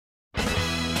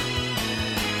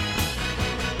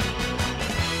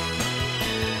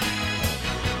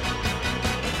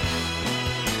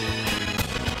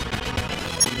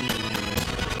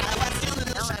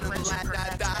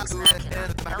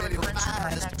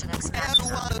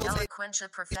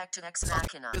Eloquentia perfected ex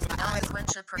machina.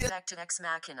 Eloquentia perfected ex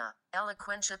machina.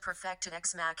 Eloquentia perfected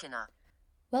ex machina.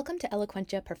 Welcome to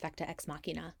Eloquentia Perfecta Ex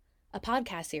Machina, a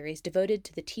podcast series devoted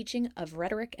to the teaching of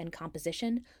rhetoric and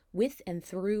composition with and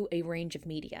through a range of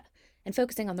media, and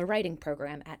focusing on the writing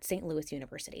program at St. Louis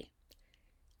University.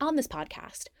 On this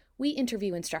podcast, we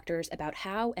interview instructors about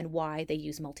how and why they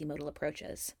use multimodal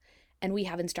approaches, and we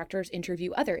have instructors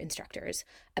interview other instructors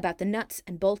about the nuts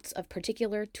and bolts of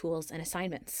particular tools and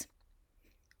assignments.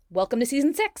 Welcome to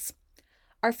Season 6!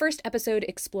 Our first episode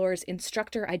explores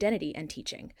instructor identity and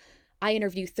teaching. I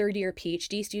interview third-year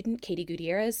PhD student Katie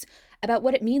Gutierrez about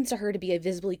what it means to her to be a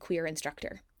visibly queer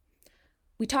instructor.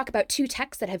 We talk about two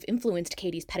texts that have influenced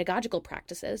Katie's pedagogical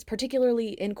practices, particularly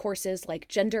in courses like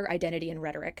Gender, Identity, and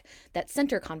Rhetoric that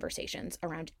center conversations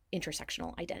around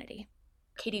intersectional identity.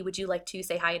 Katie, would you like to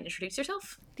say hi and introduce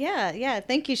yourself? Yeah.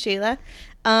 Thank you, Sheila.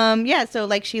 So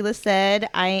like Sheila said,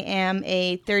 I am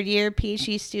a third-year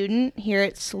PhD student here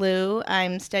at SLU.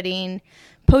 I'm studying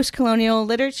post-colonial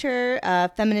literature,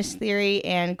 feminist theory,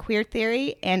 and queer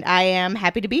theory, and I am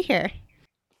happy to be here.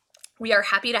 We are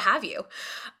happy to have you.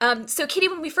 So Katie,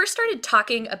 when we first started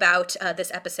talking about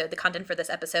this episode, the content for this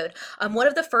episode, one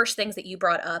of the first things that you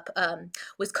brought up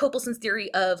was Kopelson's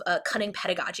theory of cunning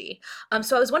pedagogy.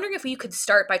 So I was wondering if you could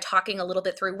start by talking a little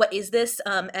bit through what is this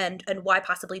and why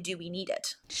possibly do we need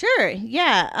it? Sure,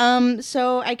 yeah.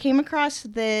 So I came across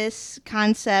this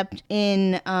concept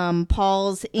in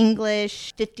Paul's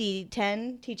English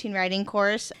 5010 teaching writing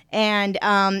course, and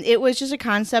it was just a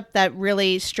concept that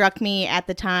really struck me at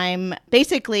the time.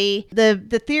 Basically,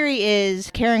 the theory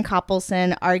is Karen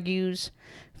Kopelson argues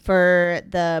for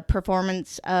the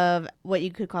performance of what you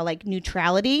could call like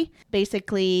neutrality,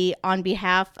 basically on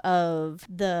behalf of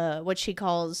what she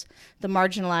calls the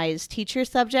marginalized teacher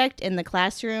subject in the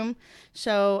classroom.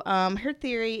 So her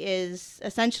theory is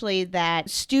essentially that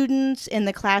students in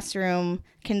the classroom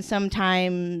can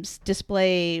sometimes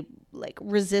display like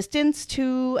resistance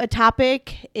to a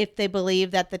topic if they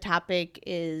believe that the topic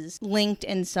is linked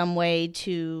in some way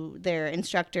to their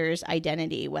instructor's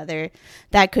identity, whether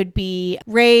that could be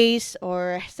race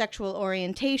or sexual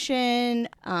orientation.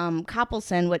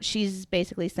 Kopelson, what she's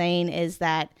basically saying is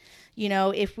that, you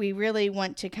know, if we really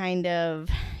want to kind of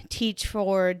teach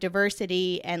for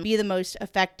diversity and be the most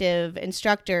effective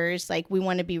instructors, like we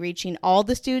want to be reaching all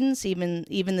the students, even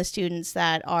the students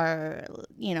that are,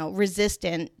 you know,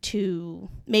 resistant to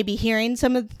maybe hearing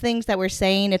some of the things that we're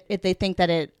saying if they think that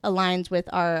it aligns with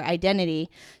our identity.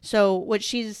 So what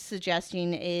she's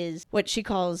suggesting is what she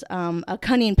calls a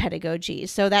cunning pedagogy.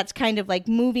 So that's kind of like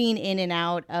moving in and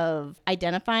out of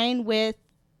identifying with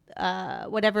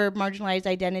whatever marginalized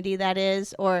identity that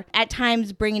is, or at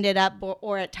times bringing it up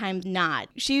or at times not.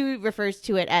 She refers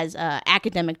to it as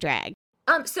academic drag.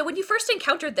 So when you first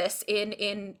encountered this in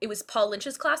it was Paul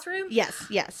Lynch's classroom?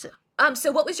 Yes.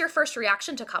 So what was your first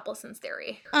reaction to Kopelson's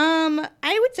theory?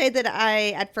 I would say that I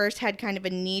at first had kind of a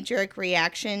knee-jerk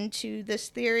reaction to this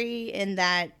theory in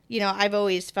that, you know, I've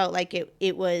always felt like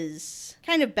it was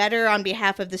kind of better on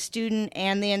behalf of the student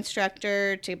and the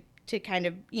instructor to kind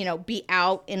of, you know, be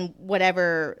out in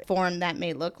whatever form that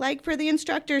may look like for the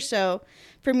instructor. So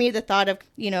for me, the thought of,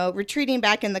 you know, retreating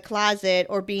back in the closet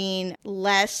or being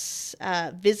less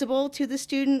visible to the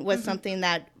student was something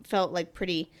that felt like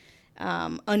pretty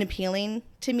unappealing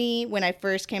to me when I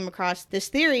first came across this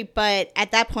theory. But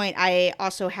at that point, I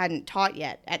also hadn't taught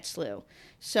yet at SLU.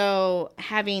 So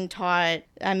having taught,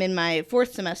 I'm in my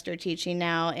fourth semester teaching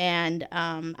now, and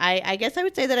I guess I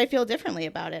would say that I feel differently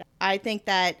about it. I think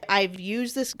that I've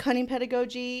used this cunning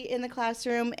pedagogy in the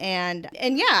classroom, and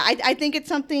yeah, I think it's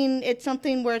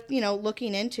something worth, you know,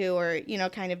 looking into or, you know,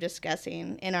 kind of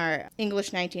discussing in our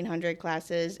English 1900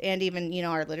 classes and even, you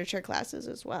know, our literature classes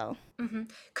as well. Mm-hmm.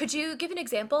 Could you give an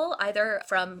example either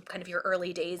from kind of your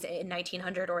early days in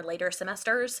 1900 or later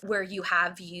semesters where you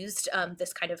have used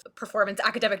this kind of performance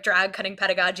academic drag cunning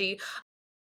pedagogy?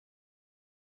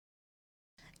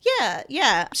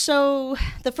 Yeah. So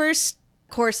the first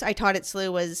course I taught at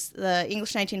SLU was the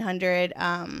English 1900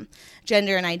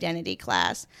 Gender and Identity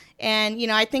class. And, you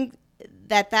know, I think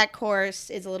that course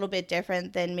is a little bit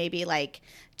different than maybe like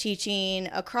teaching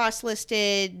a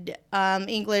cross-listed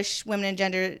English women and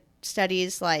gender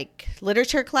studies like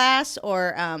literature class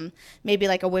or maybe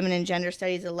like a women and gender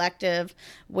studies elective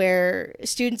where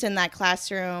students in that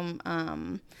classroom,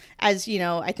 as you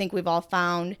know, I think we've all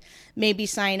found, maybe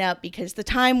sign up because the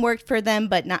time worked for them,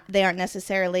 but they aren't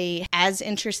necessarily as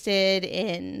interested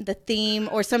in the theme,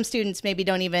 or some students maybe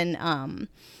don't even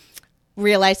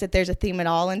realize that there's a theme at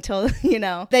all until, you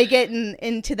know, they get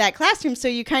into that classroom. So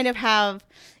you kind of have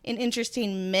an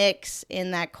interesting mix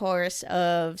in that course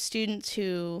of students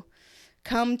who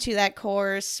come to that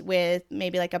course with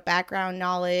maybe like a background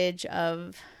knowledge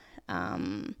of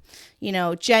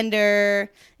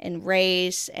gender and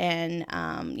race and,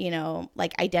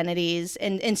 like identities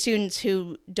and students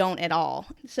who don't at all.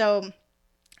 So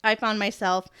I found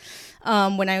myself,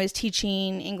 when I was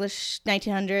teaching English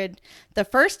 1900 the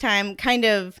first time, kind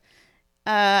of,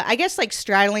 I guess, like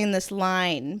straddling this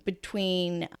line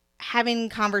between having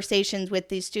conversations with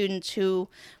these students who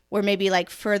were maybe like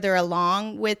further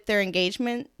along with their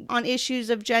engagement on issues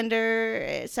of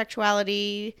gender,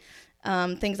 sexuality,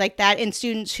 things like that, and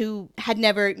students who had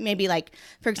never maybe, like,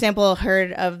 for example,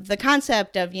 heard of the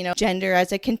concept of, gender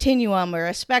as a continuum or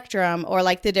a spectrum, or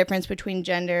like the difference between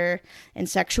gender and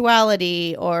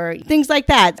sexuality or things like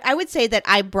that. I would say that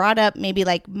I brought up maybe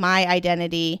like my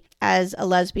identity as a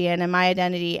lesbian and my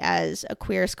identity as a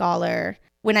queer scholar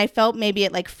when I felt maybe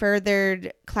it like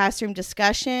furthered classroom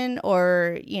discussion,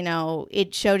 or,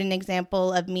 it showed an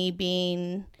example of me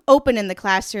being open in the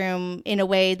classroom in a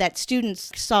way that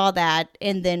students saw that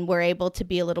and then were able to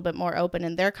be a little bit more open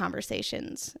in their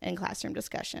conversations and classroom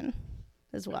discussion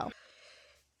as well.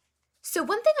 So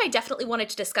one thing I definitely wanted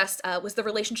to discuss was the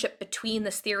relationship between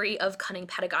this theory of cunning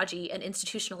pedagogy and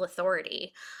institutional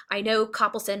authority. I know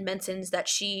Coppelson mentions that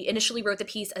she initially wrote the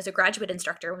piece as a graduate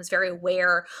instructor and was very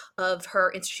aware of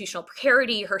her institutional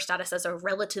precarity, her status as a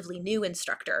relatively new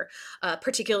instructor,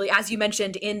 particularly, as you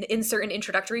mentioned, in certain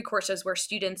introductory courses where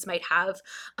students might have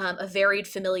a varied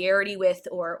familiarity with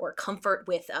or comfort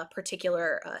with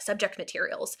particular subject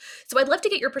materials. So I'd love to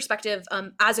get your perspective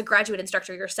as a graduate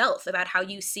instructor yourself about how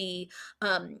you see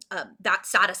that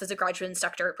status as a graduate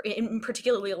instructor,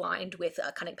 particularly aligned with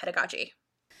cunning pedagogy.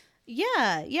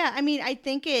 Yeah. I mean, I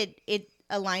think it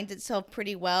aligns itself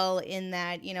pretty well in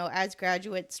that, as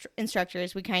graduate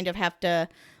instructors, we kind of have to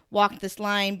walk this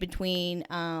line between,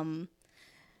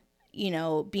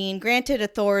 being granted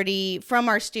authority from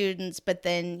our students, but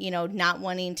then, not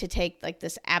wanting to take like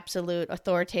this absolute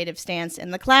authoritative stance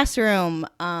in the classroom,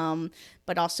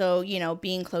 but also,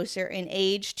 being closer in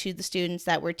age to the students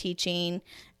that we're teaching.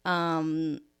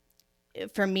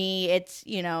 For me, it's,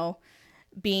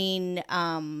 being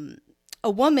a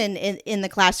woman in the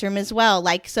classroom as well.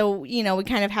 Like, so, we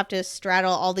kind of have to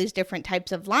straddle all these different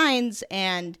types of lines,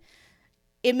 and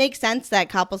it makes sense that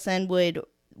Coppelson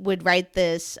would write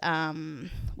this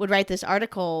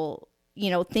article,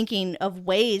 thinking of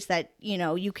ways that,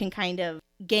 you can kind of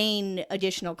gain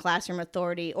additional classroom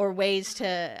authority, or ways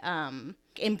to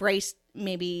embrace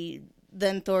maybe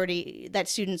the authority that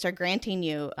students are granting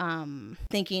you,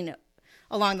 thinking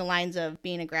along the lines of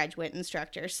being a graduate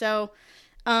instructor. So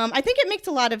I think it makes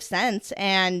a lot of sense,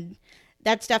 and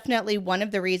that's definitely one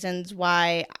of the reasons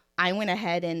why I went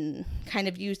ahead and kind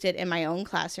of used it in my own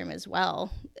classroom as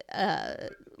well.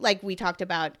 Like we talked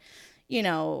about,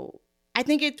 I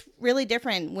think it's really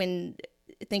different when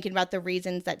thinking about the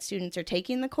reasons that students are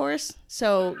taking the course.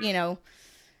 So,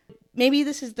 maybe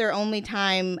this is their only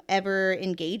time ever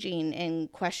engaging in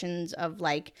questions of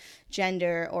like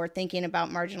gender or thinking about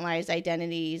marginalized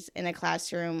identities in a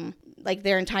classroom, like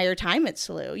their entire time at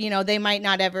SLU. They might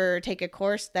not ever take a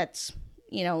course that's,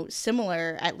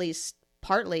 similar, at least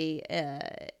partly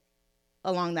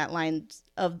along that line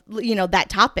of, that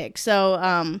topic. So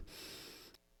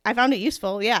I found it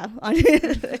useful. Yeah.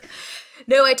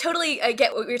 No, I totally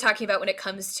get what you're talking about when it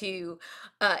comes to,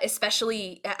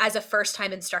 especially as a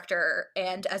first-time instructor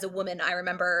and as a woman. I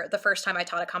remember the first time I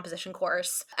taught a composition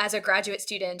course as a graduate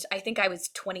student. I think I was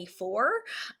 24,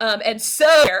 and so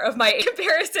aware of my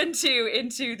comparison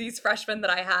into these freshmen that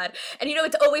I had. And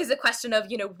it's always a question of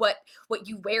what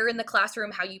you wear in the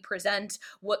classroom, how you present,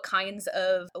 what kinds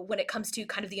of, when it comes to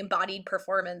kind of the embodied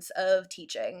performance of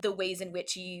teaching, the ways in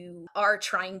which you are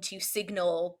trying to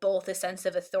signal both a sense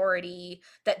of authority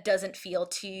that doesn't feel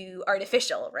too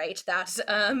artificial, right?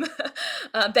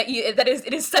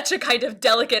 It is such a kind of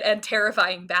delicate and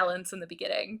terrifying balance in the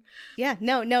beginning. Yeah,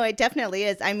 no, it definitely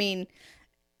is. I mean,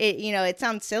 it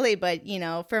sounds silly, but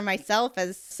for myself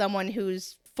as someone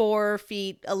who's 4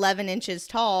 feet 11 inches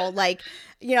tall, like,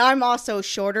 I'm also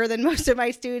shorter than most of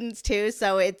my students too,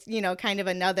 so it's kind of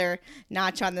another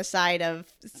notch on the side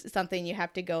of something you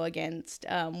have to go against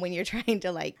when you're trying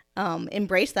to like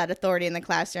embrace that authority in the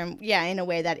classroom, in a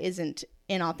way that isn't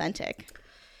inauthentic.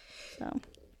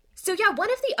 So yeah,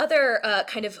 one of the other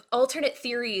kind of alternate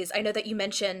theories I know that you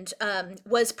mentioned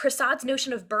was Prasad's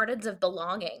notion of burdens of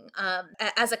belonging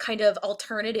as a kind of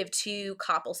alternative to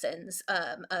Coppelson's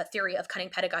theory of cunning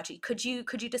pedagogy. Could you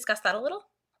discuss that a little?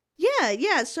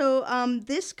 Yeah. So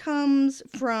this comes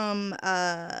from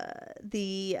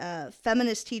the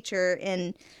feminist teacher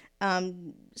and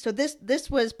So this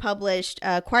was published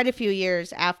quite a few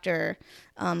years after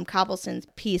Copleson's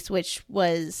piece, which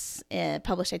was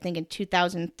published, I think, in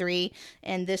 2003.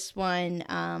 And this one,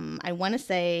 I want to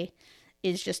say,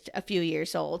 is just a few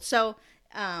years old. So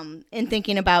in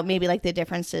thinking about maybe like the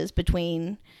differences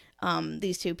between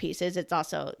these two pieces, it's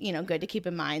also, good to keep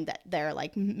in mind that there are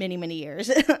like many, many years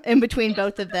in between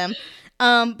both of them.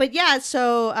 But yeah,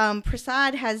 so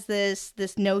Prasad has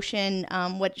this notion,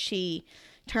 what she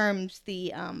terms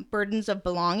the burdens of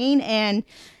belonging, and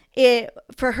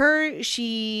for her,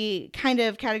 she kind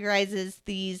of categorizes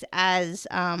these as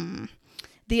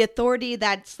the authority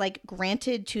that's like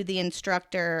granted to the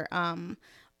instructor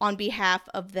on behalf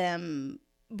of them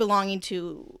belonging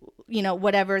to,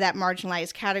 whatever that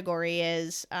marginalized category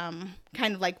is,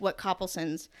 kind of like what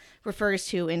Copleson's refers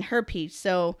to in her piece.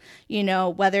 So,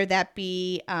 whether that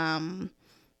be,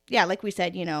 like we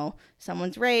said,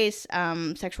 someone's race,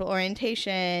 sexual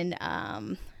orientation,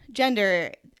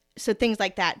 gender, so things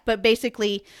like that. But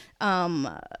basically,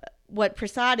 what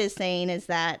Prasad is saying is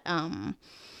that,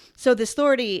 so this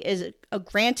authority is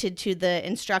granted to the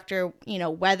instructor,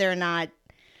 whether or not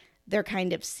they're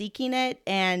kind of seeking it.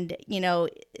 And,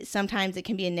 sometimes it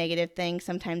can be a negative thing.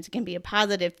 Sometimes it can be a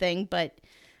positive thing. But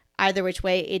either which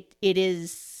way, it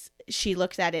is, she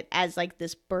looks at it as like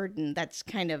this burden that's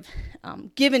kind of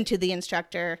given to the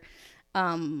instructor.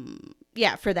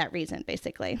 For that reason,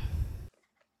 basically.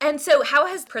 And so how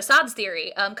has Prasad's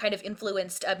theory kind of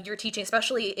influenced your teaching,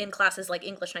 especially in classes like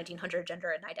English 1900, Gender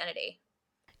and Identity?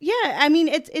 Yeah, I mean,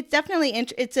 it's definitely,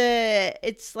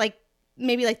 it's like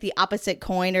maybe like the opposite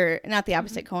coin, or not the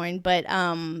opposite coin, but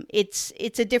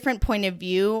it's a different point of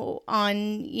view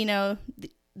on,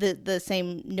 the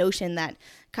same notion that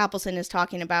Copleson is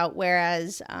talking about,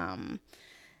 whereas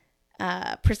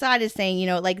Prasad is saying,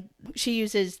 like she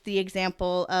uses the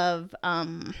example of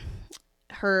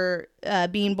her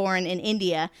being born in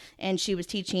India, and she was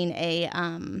teaching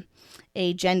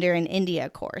a gender in India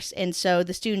course. And so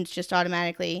the students just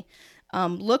automatically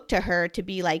look to her to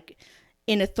be like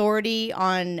in authority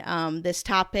on this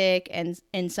topic,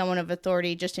 and someone of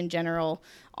authority just in general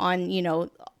on,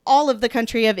 all of the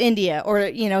country of India,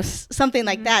 or, something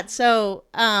like that. So,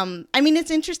 I mean,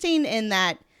 it's interesting in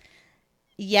that,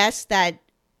 yes, that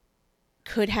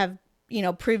could have,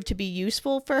 proved to be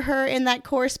useful for her in that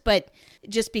course, but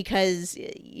just because,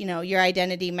 your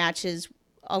identity matches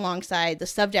alongside the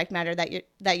subject matter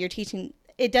that you're teaching,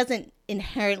 it doesn't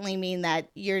inherently mean that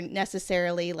you're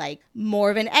necessarily like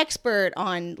more of an expert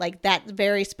on like that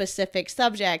very specific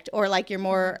subject, or like you're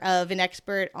more of an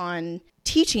expert on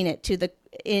teaching it to the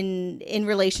in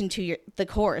relation to the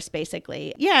course,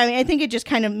 basically. Yeah, I mean, I think it just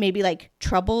kind of maybe like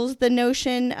troubles the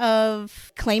notion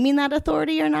of claiming that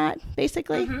authority or not,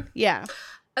 basically. Yeah.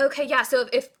 Okay, yeah. So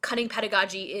if cunning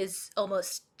pedagogy is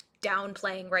almost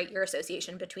downplaying, right, your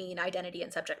association between identity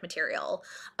and subject material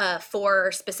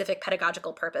for specific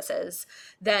pedagogical purposes,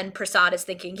 then Prasad is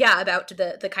thinking, about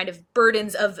the kind of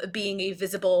burdens of being a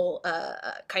visible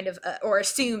or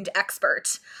assumed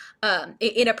expert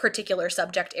in a particular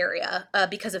subject area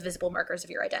because of visible markers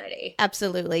of your identity.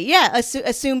 Absolutely. Yeah,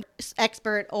 assumed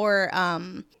expert, or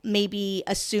maybe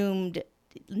assumed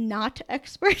not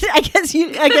expert, I guess you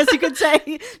could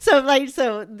say. So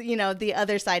the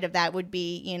other side of that would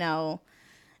be,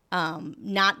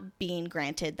 not being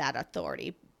granted that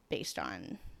authority based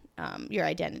on your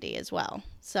identity as well.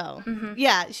 So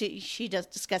she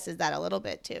just discusses that a little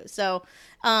bit too. So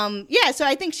so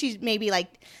I think she maybe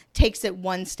like takes it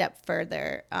one step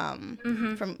further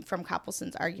from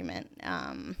Copleson's argument,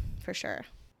 for sure.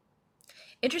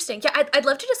 Interesting. Yeah, I'd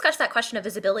love to discuss that question of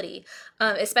visibility,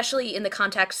 especially in the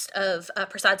context of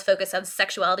Prasad's focus on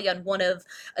sexuality as one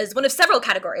of several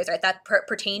categories, right, that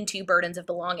pertain to burdens of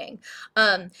belonging.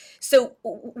 So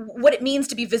what it means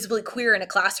to be visibly queer in a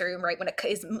classroom, right, when it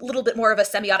is a little bit more of a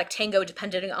semiotic tango,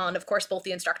 depending on, of course, both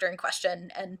the instructor in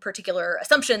question and particular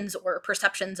assumptions or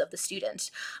perceptions of the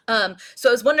student. So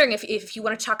I was wondering if you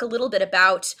want to talk a little bit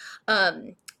about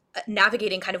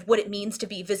navigating kind of what it means to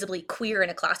be visibly queer in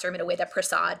a classroom in a way that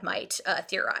Prasad might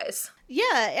theorize.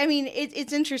 Yeah, I mean,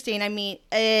 it's interesting. I mean,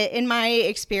 in my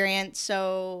experience,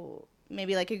 so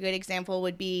maybe like a good example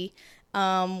would be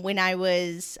when I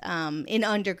was in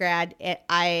undergrad,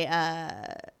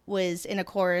 I was in a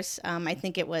course, I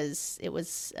think it was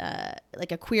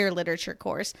like a queer literature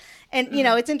course. And,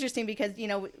 it's interesting because,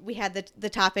 we had the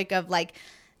topic of like,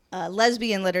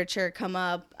 lesbian literature come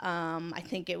up. I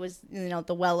think it was,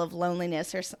 The Well of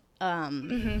Loneliness or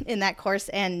in that course.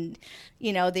 And,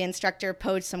 the instructor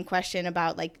posed some question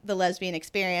about like the lesbian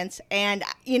experience. And,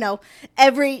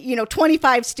 every,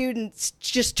 25 students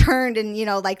just turned and,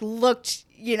 like looked,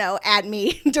 at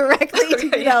me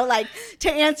directly, like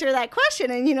to answer that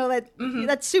question. And,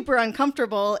 that's super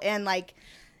uncomfortable. And like,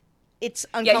 it's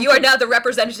uncomfortable. Yeah, you are now the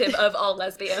representative of all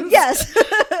lesbians. Yes,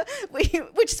 which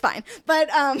is fine. But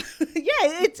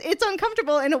it's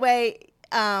uncomfortable in a way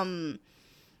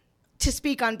to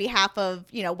speak on behalf of,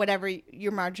 whatever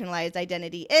your marginalized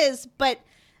identity is. But,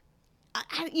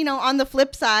 on the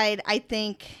flip side, I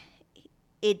think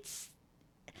it's,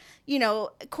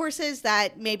 courses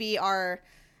that maybe are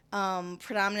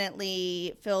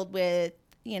predominantly filled with,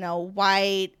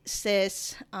 white,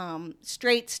 cis,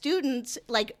 straight students,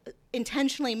 like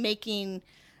intentionally making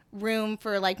room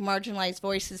for like marginalized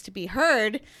voices to be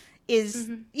heard is,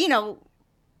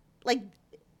 like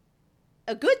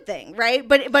a good thing, right?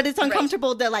 But it's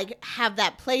uncomfortable to like have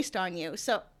that placed on you.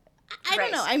 So I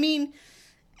don't know. I mean,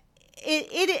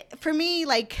 it for me,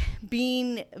 like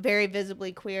being very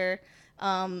visibly queer,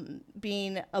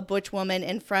 being a butch woman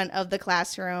in front of the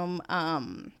classroom,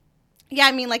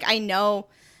 I mean, like I know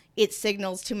it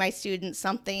signals to my students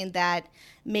something that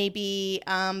maybe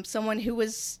someone who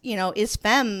was, is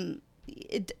femme,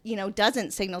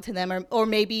 doesn't signal to them, or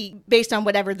maybe based on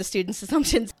whatever the students'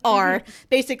 assumptions are,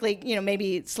 basically,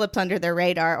 maybe slips under their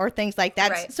radar or things like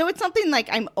that. Right. So it's something like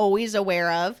I'm always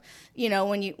aware of,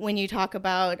 when you talk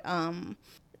about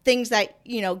things that,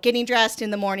 getting dressed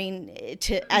in the morning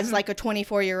as like a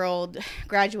 24-year-old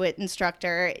graduate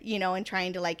instructor, and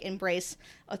trying to like embrace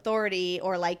authority,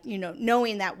 or like,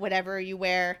 knowing that whatever you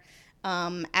wear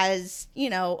as,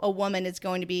 a woman is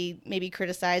going to be maybe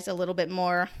criticized a little bit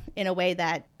more in a way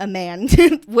that a man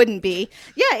wouldn't be.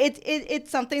 Yeah,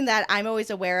 it's something that I'm always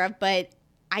aware of, but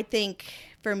I think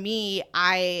for me,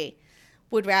 I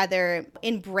would rather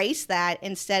embrace that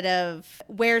instead of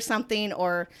wear something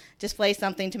or display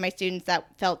something to my students that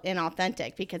felt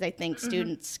inauthentic, because I think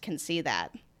students can see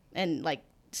that and like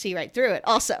see right through it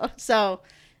also. So,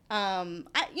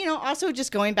 also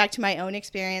just going back to my own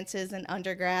experiences in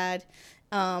undergrad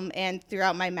and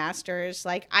throughout my master's,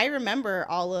 like I remember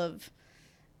all of,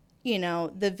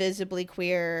 the visibly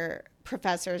queer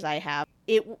professors I have.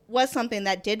 It was something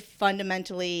that did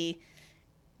fundamentally,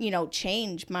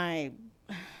 change my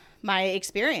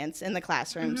experience in the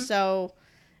classroom. So,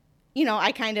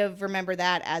 I kind of remember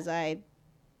that as I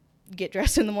get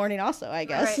dressed in the morning also, I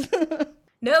guess. Right.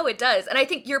 No, it does. And I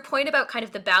think your point about kind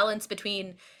of the balance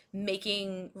between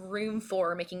making room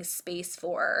for, making space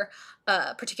for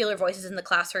particular voices in the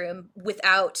classroom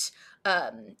without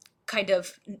kind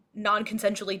of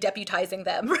non-consensually deputizing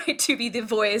them, right, to be the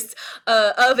voice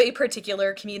of a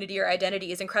particular community or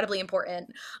identity is incredibly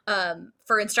important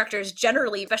for instructors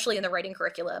generally, especially in the writing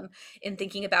curriculum, in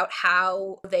thinking about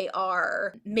how they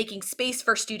are making space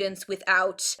for students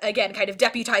without, again, kind of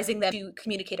deputizing them to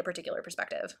communicate a particular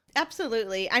perspective.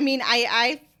 Absolutely. I mean,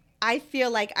 I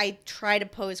feel like I try to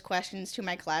pose questions to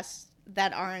my class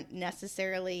that aren't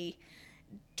necessarily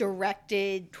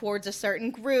directed towards a certain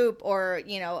group or,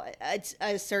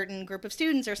 a certain group of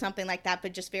students or something like that,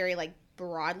 but just very like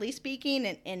broadly speaking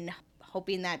and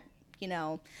hoping that,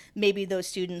 maybe those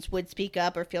students would speak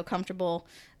up or feel comfortable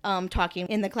talking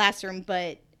in the classroom.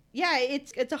 But yeah,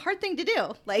 it's a hard thing to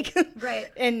do. Like, right.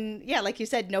 And yeah, like you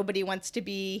said, nobody wants to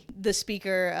be the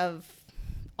speaker of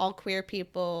all queer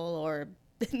people, or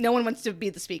no one wants to be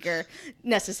the speaker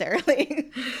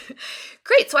necessarily.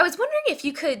 Great. So I was wondering if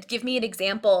you could give me an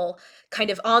example kind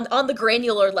of on the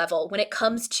granular level when it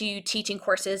comes to teaching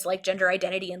courses like gender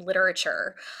identity and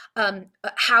literature,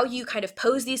 how you kind of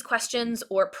pose these questions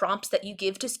or prompts that you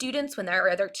give to students when they're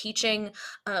either teaching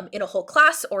in a whole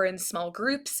class or in small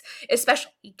groups,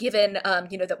 especially given,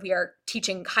 that we are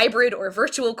teaching hybrid or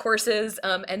virtual courses.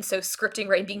 And so scripting,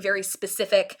 right, and being very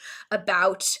specific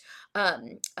about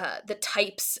the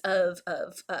types of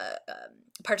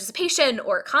participation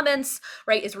or comments,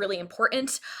 right, is really important.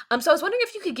 So I was wondering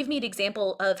if you could give me an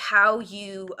example of how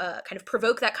you kind of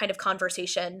provoke that kind of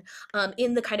conversation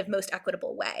in the kind of most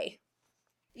equitable way.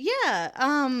 Yeah.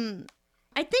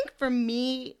 I think for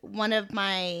me, one of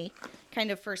my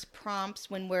kind of first prompts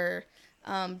when we're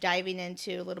diving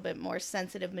into a little bit more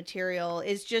sensitive material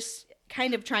is just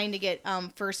kind of trying to get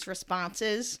first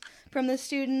responses from the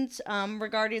students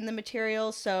regarding the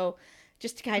material. So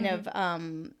just to kind of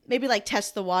maybe like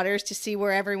test the waters to see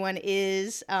where everyone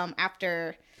is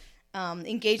after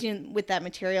engaging with that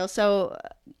material. So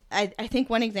I think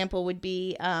one example would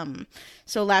be,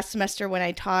 so last semester when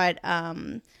I taught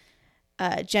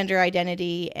gender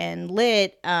identity and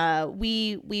lit,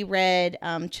 we read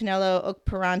Chinelo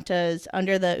Okparanta's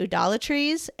Under the Udala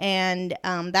Trees, and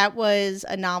that was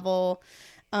a novel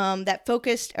that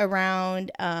focused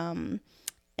around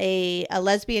a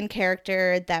lesbian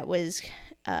character that was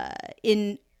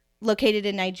in located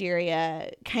in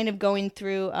Nigeria, kind of going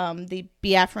through the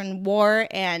Biafran War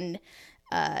and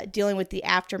dealing with the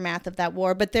aftermath of that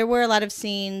war. But there were a lot of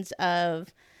scenes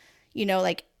of,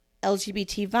 like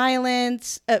LGBT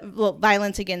violence,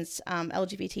 violence against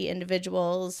LGBT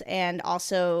individuals, and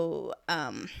also,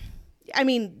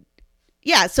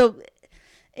 so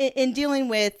in dealing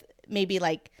with maybe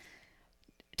like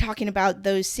talking about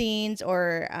those scenes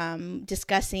or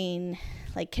discussing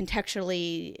like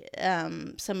contextually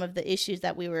some of the issues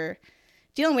that we were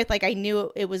dealing with, like I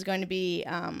knew it was going to be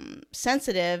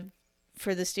sensitive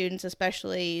for the students,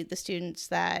 especially the students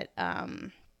that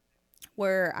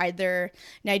were either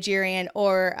Nigerian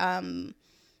or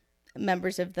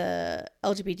members of the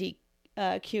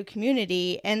LGBTQ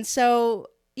community. And so,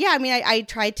 I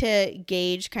tried to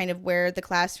gauge kind of where the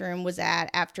classroom was at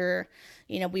after,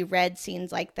 we read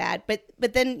scenes like that.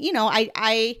 But then,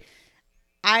 I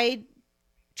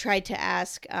tried to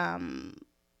ask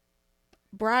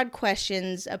broad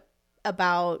questions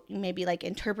about maybe like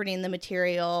interpreting the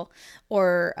material,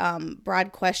 or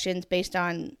broad questions based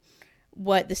on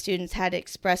what the students had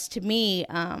expressed to me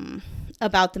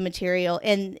about the material.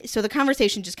 And so the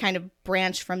conversation just kind of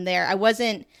branched from there. I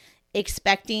wasn't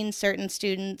expecting certain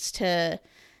students to,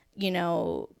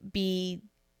 be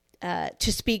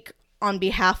to speak on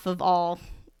behalf of all,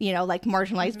 like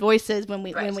marginalized voices when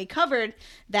we covered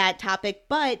that topic.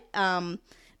 But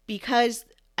because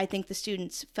I think the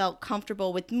students felt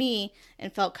comfortable with me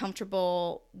and felt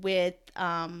comfortable with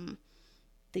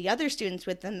the other students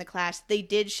within the class, they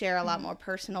did share a lot more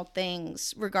personal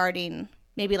things regarding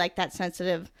maybe like that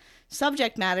sensitive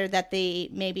subject matter that they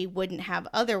maybe wouldn't have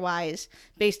otherwise,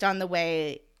 based on the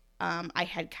way I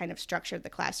had kind of structured the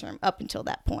classroom up until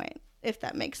that point, if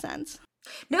that makes sense.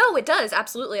 No, it does,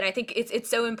 absolutely. And I think it's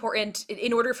so important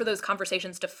in order for those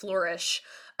conversations to flourish.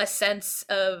 A sense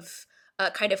of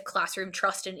kind of classroom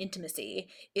trust and intimacy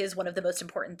is one of the most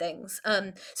important things.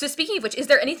 So speaking of which, is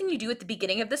there anything you do at the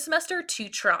beginning of the semester to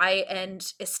try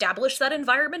and establish that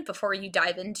environment before you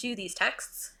dive into these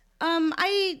texts?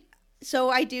 I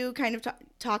do kind of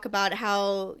talk about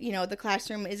how, the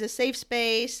classroom is a safe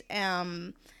space.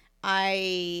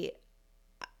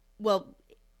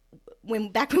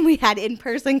 When we had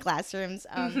in-person classrooms,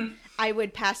 I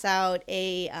would pass out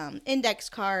a index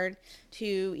card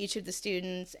to each of the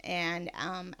students and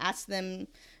ask them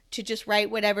to just write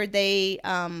whatever they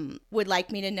would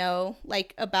like me to know,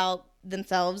 like about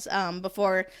themselves,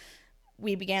 before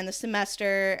we began the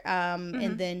semester.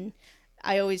 And then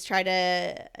I always try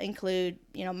to include,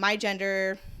 my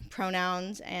gender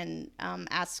pronouns, and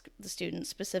ask the students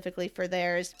specifically for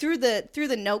theirs through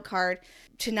the note card,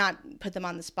 to not put them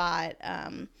on the spot,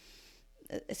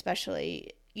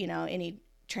 especially any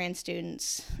trans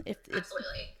students.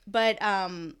 Absolutely. But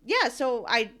so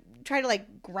I try to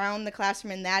like ground the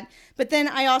classroom in that. But then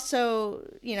I also,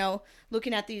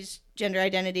 looking at these gender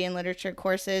identity and literature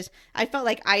courses, I felt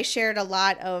like I shared a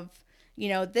lot of,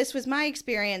 this was my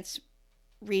experience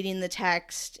reading the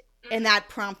text, and that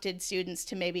prompted students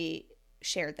to maybe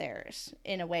share theirs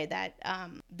in a way that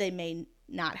they may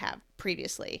not have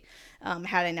previously,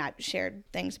 had I not shared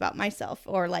things about myself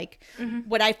or like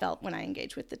what I felt when I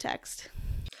engaged with the text.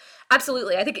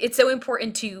 Absolutely. I think it's so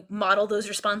important to model those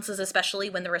responses, especially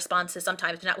when the response is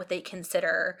sometimes not what they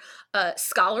consider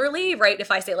scholarly, right?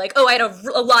 If I say like, oh, I had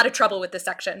a lot of trouble with this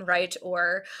section, right?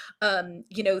 Or,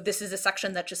 this is a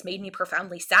section that just made me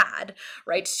profoundly sad,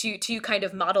 right? To kind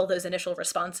of model those initial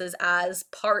responses as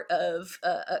part of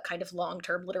a kind of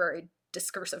long-term literary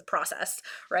discursive process,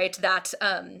 right? That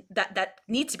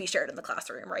needs to be shared in the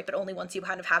classroom, right? But only once you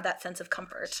kind of have that sense of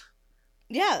comfort.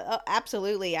 Yeah,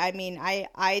 absolutely. I mean,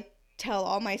 I tell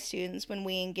all my students when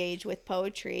we engage with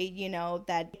poetry,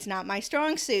 that it's not my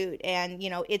strong suit, and,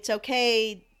 it's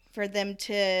okay for them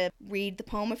to read the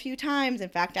poem a few times. In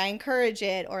fact, I encourage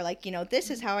it, or like, this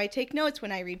is how I take notes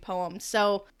when I read poems.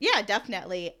 So yeah,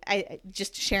 definitely. I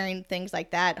just sharing things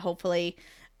like that hopefully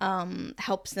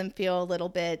helps them feel a little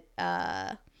bit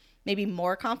maybe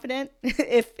more confident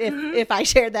if I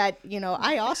share that,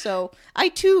 I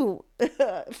too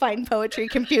find poetry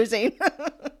confusing.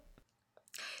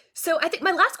 So I think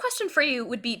my last question for you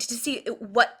would be to see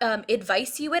what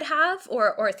advice you would have,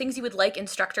 or things you would like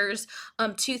instructors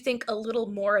to think a little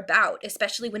more about,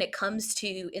 especially when it comes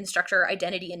to instructor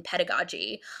identity and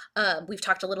pedagogy. We've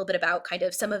talked a little bit about kind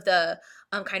of some of the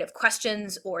kind of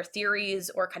questions or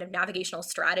theories or kind of navigational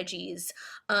strategies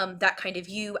that kind of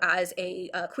you as a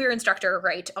queer instructor,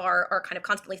 right, are kind of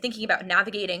constantly thinking about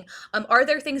navigating. Are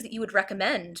there things that you would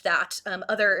recommend that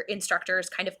other instructors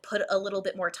kind of put a little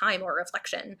bit more time or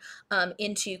reflection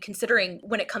into considering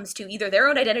when it comes to either their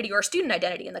own identity or student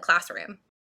identity in the classroom?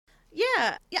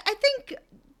 Yeah, I think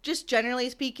just generally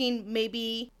speaking,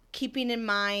 maybe keeping in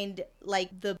mind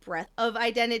like the breadth of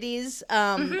identities,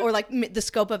 or like the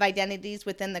scope of identities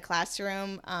within the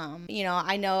classroom.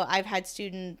 I know I've had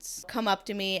students come up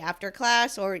to me after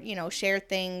class or, share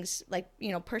things like,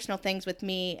 personal things with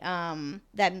me,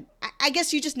 that I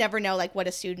guess you just never know like what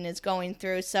a student is going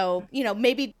through. So,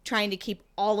 maybe trying to keep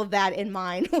all of that in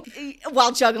mind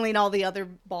while juggling all the other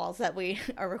balls that we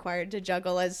are required to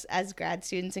juggle as grad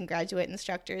students and graduate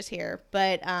instructors here.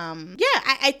 But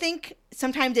I think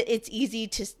sometimes it's easy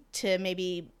to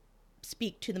maybe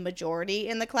speak to the majority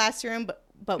in the classroom,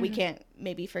 but we can't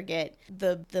maybe forget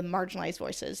the marginalized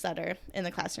voices that are in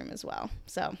the classroom as well.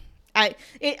 So I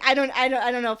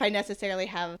don't know if I necessarily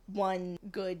have one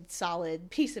good solid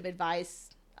piece of advice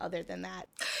other than that.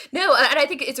 No, and I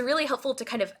think it's really helpful to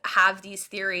kind of have these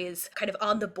theories kind of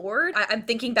on the board. I'm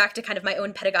thinking back to kind of my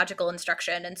own pedagogical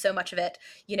instruction, and so much of it,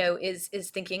 is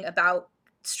thinking about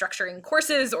structuring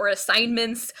courses or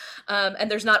assignments, and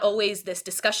there's not always this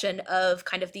discussion of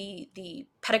kind of the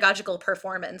pedagogical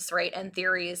performance, right, and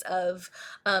theories of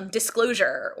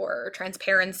disclosure or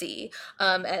transparency,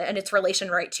 and its relation,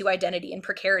 right, to identity and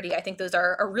precarity. I think those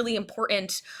are really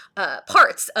important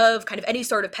parts of kind of any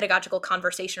sort of pedagogical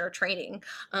conversation or training,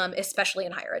 especially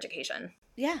in higher education.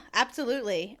 Yeah,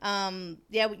 absolutely.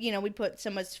 We put so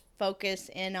much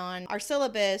focus in on our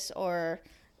syllabus or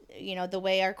the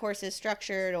way our course is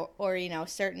structured or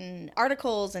certain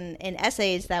articles and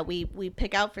essays that we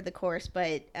pick out for the course.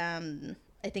 But I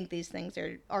think these things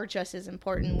are just as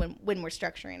important when we're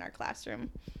structuring our classroom.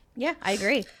 Yeah, I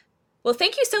agree. Well,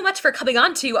 thank you so much for coming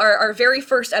on to our very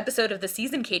first episode of the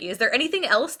season, Katie. Is there anything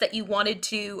else that you wanted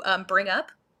to bring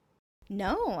up?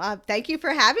 No, thank you for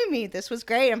having me. This was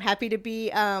great. I'm happy to be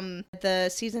the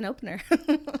season opener.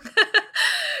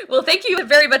 Well, thank you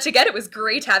very much again. It was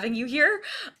great having you here,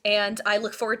 and I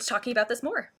look forward to talking about this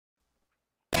more.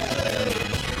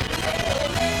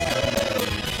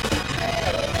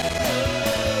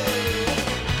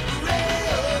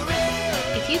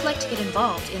 If you'd like to get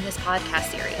involved in this podcast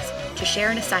series, to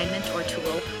share an assignment or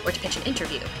tool, or to pitch an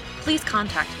interview, please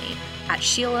contact me at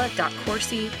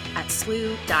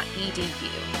sheila.coursey@slu.edu.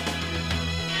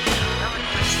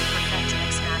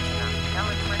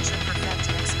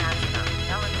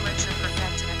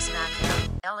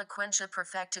 Eloquentia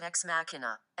perfected ex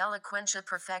machina. Eloquentia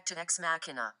perfected ex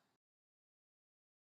machina.